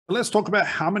Let's talk about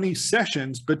how many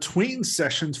sessions between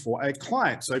sessions for a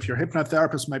client. So if you're a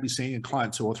hypnotherapist, maybe seeing a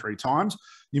client 2 or 3 times,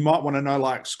 you might want to know,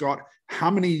 like, Scott, how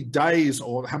many days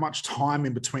or how much time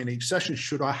in between each session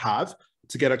should I have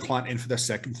to get a client in for their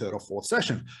second, third, or fourth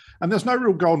session? And there's no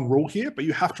real golden rule here, but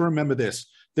you have to remember this.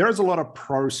 There is a lot of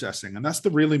processing, and that's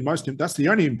the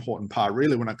only important part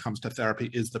really when it comes to therapy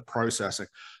is the processing.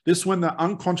 This is when the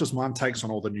unconscious mind takes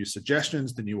on all the new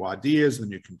suggestions, the new ideas, the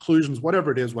new conclusions,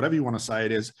 whatever it is, whatever you want to say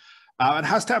it is. It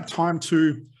has to have time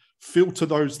to filter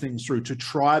those things through, to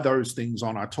try those things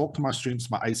on. I talk to my students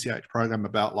in my ACH program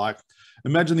about, like,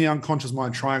 imagine the unconscious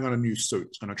mind trying on a new suit.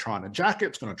 It's going to try on a jacket,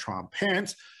 it's going to try on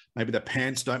pants. Maybe the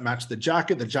pants don't match the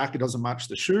jacket doesn't match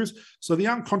the shoes. So the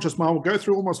unconscious mind will go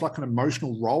through almost like an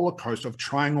emotional roller coaster of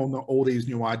trying on all these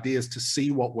new ideas to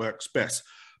see what works best.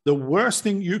 The worst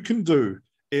thing you can do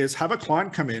is have a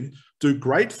client come in, do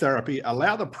great therapy,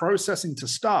 allow the processing to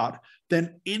start,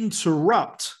 then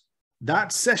interrupt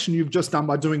that session you've just done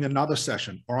by doing another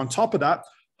session. Or on top of that,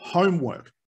 homework,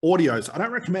 audios. I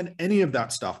don't recommend any of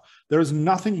that stuff. There is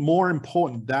nothing more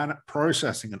important than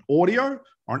processing. An audio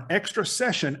or an extra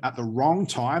session at the wrong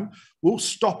time will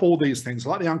stop all these things.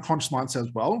 Like the unconscious mind says,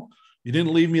 well, you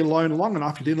didn't leave me alone long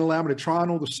enough. You didn't allow me to try on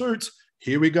all the suits.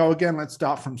 Here we go again. Let's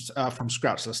start from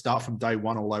scratch. Let's start from day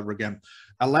one all over again.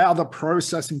 Allow the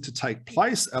processing to take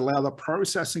place. Allow the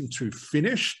processing to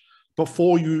finish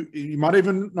before you might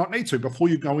even not need to, before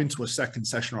you go into a second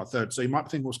session or a third. So you might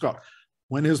think, well, Scott,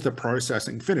 when is the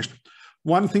processing finished?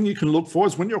 One thing you can look for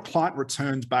is when your client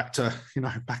returns back to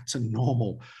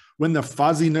normal. When the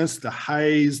fuzziness, the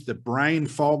haze, the brain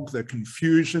fog, the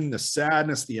confusion, the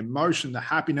sadness, the emotion, the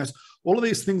happiness, all of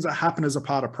these things that happen as a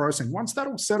part of processing, once that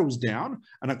all settles down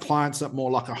and a client's at more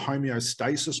like a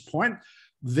homeostasis point,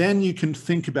 then you can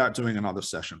think about doing another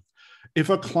session.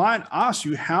 If a client asks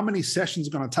you how many sessions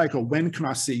are going to take or when can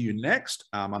I see you next,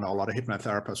 I know a lot of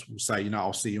hypnotherapists will say,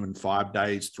 I'll see you in 5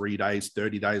 days, 3 days,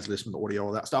 30 days, listen to audio,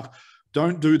 all that stuff.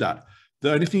 Don't do that.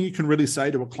 The only thing you can really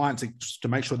say to a client to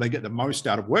make sure they get the most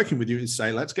out of working with you is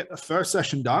say, let's get the first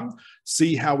session done,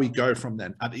 see how we go from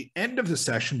then. At the end of the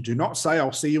session, do not say,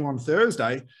 I'll see you on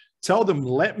Thursday. Tell them,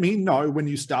 let me know when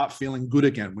you start feeling good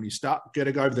again, when you start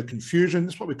getting over the confusion.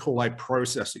 This is what we call a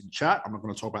processing chat. I'm not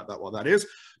going to talk about that, what that is,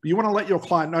 but you want to let your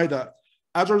client know that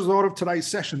as a result of today's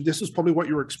session, this is probably what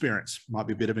you're experiencing. Might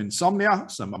be a bit of insomnia,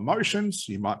 some emotions.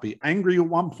 You might be angry at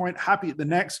one point, happy at the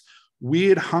next.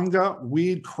 Weird hunger,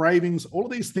 weird cravings, all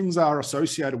of these things are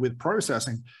associated with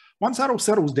processing. Once that all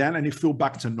settles down and you feel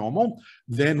back to normal,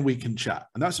 then we can chat.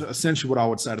 And that's essentially what I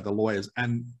would say to the lawyers.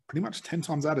 And pretty much 10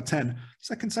 times out of 10,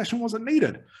 second session wasn't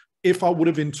needed. If I would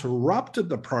have interrupted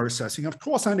the processing, of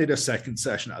course I need a second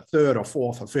session, a third or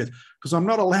fourth or fifth, because I'm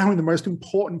not allowing the most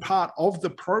important part of the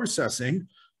processing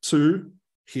to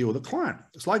heal the client.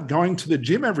 It's like going to the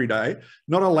gym every day,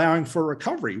 not allowing for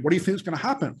recovery. What do you think is going to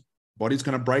happen? Body's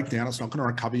going to break down. It's not going to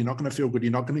recover. You're not going to feel good.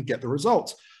 You're not going to get the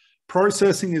results.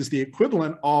 Processing is the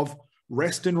equivalent of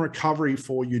rest and recovery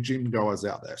for you gym goers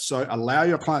out there. So allow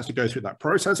your clients to go through that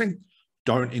processing.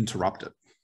 Don't interrupt it.